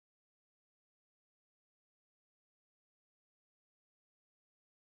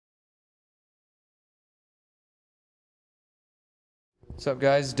What's up,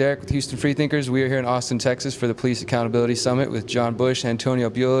 guys? Derek with Houston Freethinkers. We are here in Austin, Texas for the Police Accountability Summit with John Bush, Antonio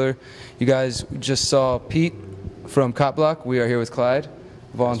Bueller. You guys just saw Pete from Cop Block. We are here with Clyde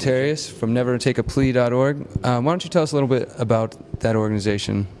Voluntaryist from NeverTakeAPlea.org. Why don't you tell us a little bit about that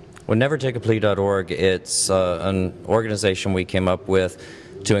organization? Well, NeverTakeAPlea.org, it's an organization we came up with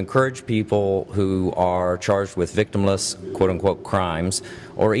to encourage people who are charged with victimless, quote-unquote, crimes,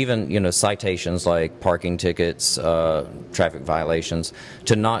 or even, citations like parking tickets, traffic violations,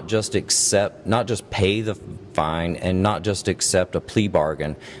 to not just pay the fine and not just accept a plea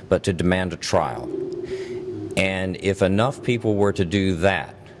bargain, but to demand a trial. And if enough people were to do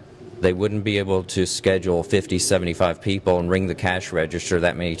that, they wouldn't be able to schedule 50, 75 people and ring the cash register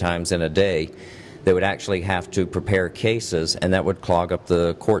that many times in a day. They would actually have to prepare cases, and that would clog up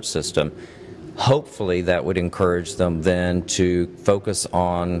the court system. Hopefully that would encourage them then to focus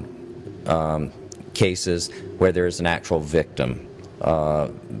on cases where there is an actual victim,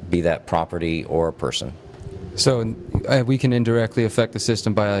 be that property or a person. So we can indirectly affect the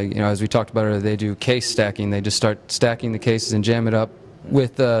system by, as we talked about earlier, they do case stacking. They just start stacking the cases and jam it up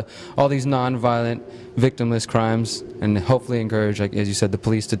with all these non-violent, victimless crimes, and hopefully encourage, like as you said, the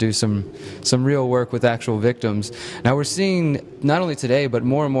police to do some real work with actual victims. Now we're seeing, not only today, but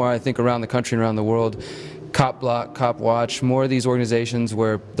more and more, I think, around the country and around the world, Cop Block, Cop Watch, more of these organizations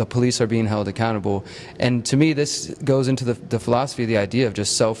where the police are being held accountable. And to me, this goes into the philosophy, the idea of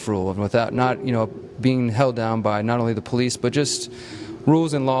just self-rule, and without not, being held down by not only the police, but just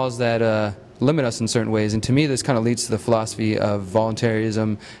rules and laws that limit us in certain ways. And to me, this kind of leads to the philosophy of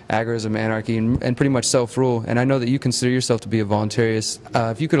voluntarism, agorism, anarchy, and pretty much self-rule. And I know that you consider yourself to be a voluntarist.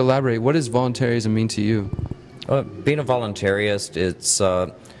 If you could elaborate, what does voluntarism mean to you? Being a voluntarist, it's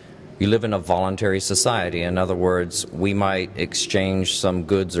you live in a voluntary society. In other words, we might exchange some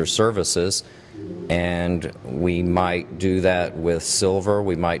goods or services, and we might do that with silver,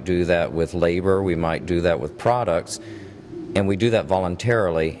 we might do that with labor, we might do that with products. And we do that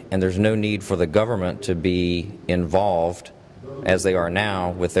voluntarily, and there's no need for the government to be involved, as they are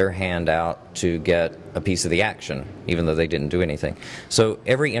now, with their hand out to get a piece of the action, even though they didn't do anything. So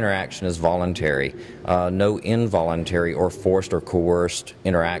every interaction is voluntary, no involuntary or forced or coerced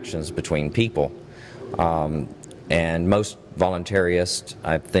interactions between people. And most voluntarists,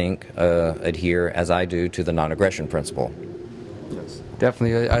 I think, adhere, as I do, to the non-aggression principle.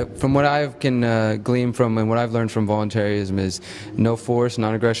 Definitely. From what I can glean from and what I've learned from voluntarism is no force,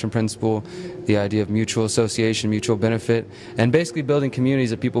 non-aggression principle, the idea of mutual association, mutual benefit, and basically building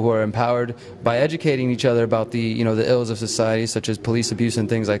communities of people who are empowered by educating each other about the the ills of society, such as police abuse and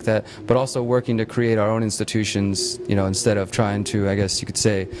things like that, but also working to create our own institutions, instead of trying to, I guess you could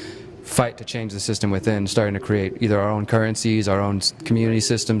say, fight to change the system within, starting to create either our own currencies, our own community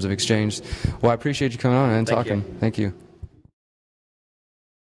systems of exchange. Well, I appreciate you coming on and talking. Thank you. Thank you.